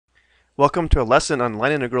Welcome to a lesson on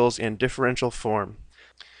line integrals in differential form.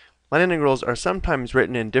 Line integrals are sometimes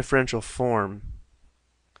written in differential form.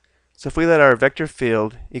 So if we let our vector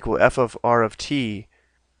field equal f of r of t,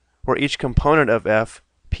 where each component of f,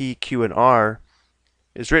 p, q, and r,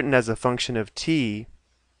 is written as a function of t,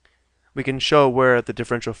 we can show where the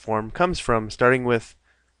differential form comes from, starting with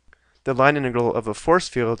the line integral of a force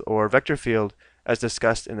field or vector field as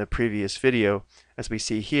discussed in the previous video, as we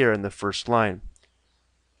see here in the first line.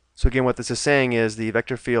 So again, what this is saying is the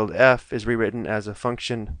vector field f is rewritten as a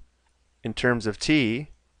function in terms of t,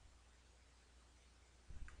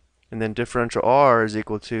 and then differential r is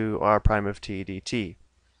equal to r prime of t dt.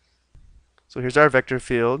 So here's our vector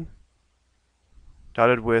field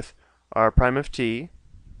dotted with r prime of t,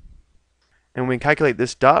 and we can calculate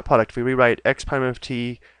this dot product. We rewrite x prime of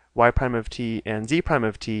t, y prime of t, and z prime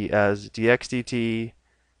of t as dx dt,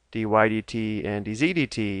 dy dt, and dz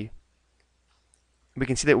dt. We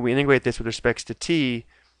can see that when we integrate this with respect to t,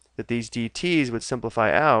 that these dt's would simplify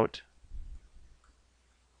out,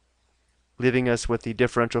 leaving us with the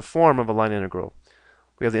differential form of a line integral.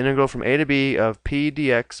 We have the integral from a to b of p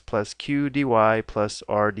dx plus q dy plus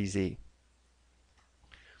r dz.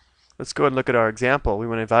 Let's go ahead and look at our example. We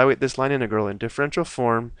want to evaluate this line integral in differential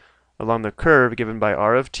form along the curve given by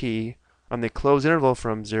r of t on the closed interval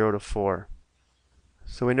from 0 to 4.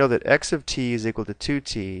 So we know that x of t is equal to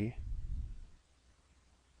 2t.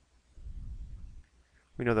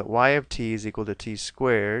 We know that y of t is equal to t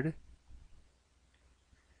squared.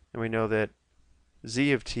 And we know that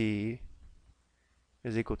z of t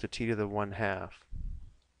is equal to t to the 1/2.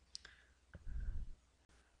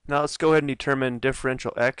 Now let's go ahead and determine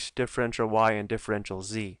differential x, differential y, and differential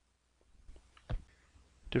z.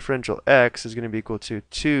 Differential x is going to be equal to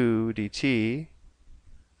 2 dt.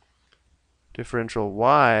 Differential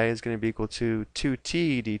y is going to be equal to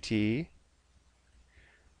 2t dt.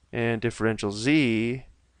 And differential z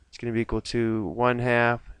is going to be equal to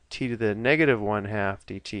 1/2 t to the negative 1/2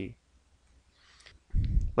 dt.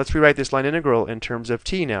 Let's rewrite this line integral in terms of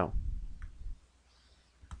t now.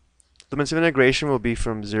 Limits of integration will be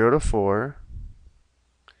from 0 to 4.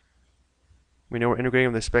 We know we're integrating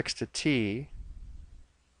with respect to t.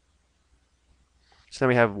 So then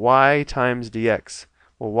we have y times dx.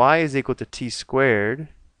 Well, y is equal to t squared,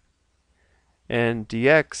 and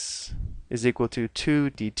dx is equal to 2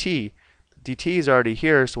 dt. dt is already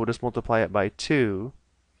here, so we'll just multiply it by 2,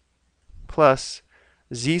 plus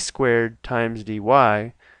z squared times dy.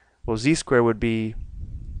 Well, z squared would be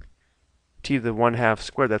t to the 1/2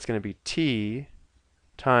 squared. That's going to be t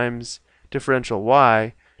times differential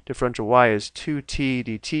y. Differential y is 2t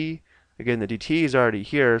dt. Again, the dt is already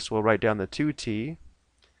here, so we'll write down the 2t.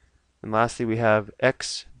 And lastly, we have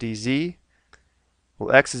x dz.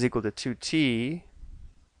 Well, x is equal to 2t.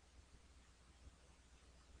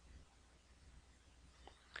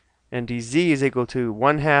 And dz is equal to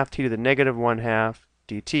 1/2 t to the negative 1/2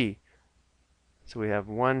 dt. So we have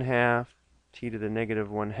 1/2 t to the negative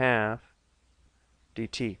 1/2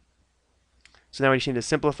 dt. So now we just need to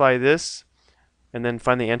simplify this and then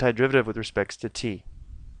find the antiderivative with respect to t.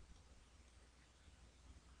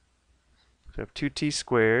 So we have 2t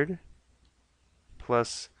squared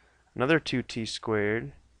plus another 2t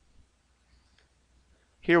squared.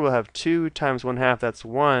 Here we'll have 2 times 1/2, that's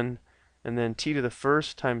 1, and then t to the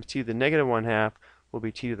first times t to the negative 1/2 will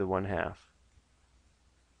be t to the 1/2.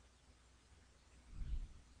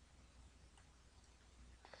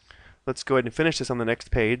 Let's go ahead and finish this on the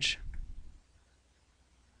next page.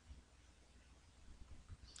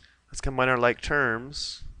 Let's combine our like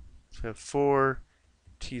terms. So we have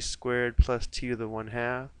 4t squared plus t to the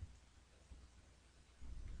 1/2.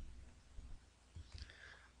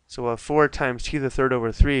 So we'll have 4 times t to the third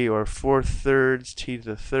over 3, or 4/3 t to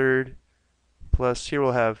the third, plus here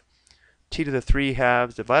we'll have t to the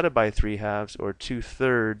 3/2 divided by 3/2, or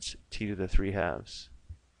 2/3 t to the 3/2.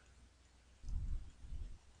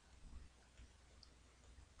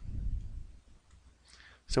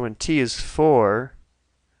 So when t is 4,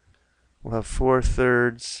 we'll have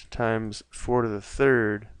 4/3 times 4 to the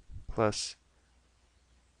third plus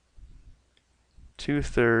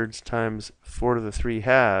 2/3 times 4 to the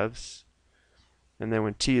 3/2. And then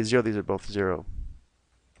when t is 0, these are both 0.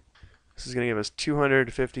 This is going to give us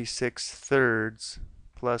 256 thirds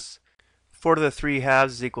plus 4 to the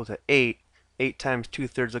 3/2 is equal to 8. 8 times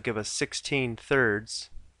 2/3 will give us 16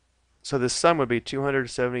 thirds. So this sum would be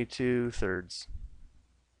 272 thirds.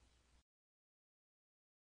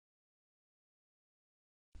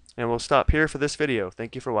 And we'll stop here for this video.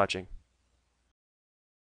 Thank you for watching.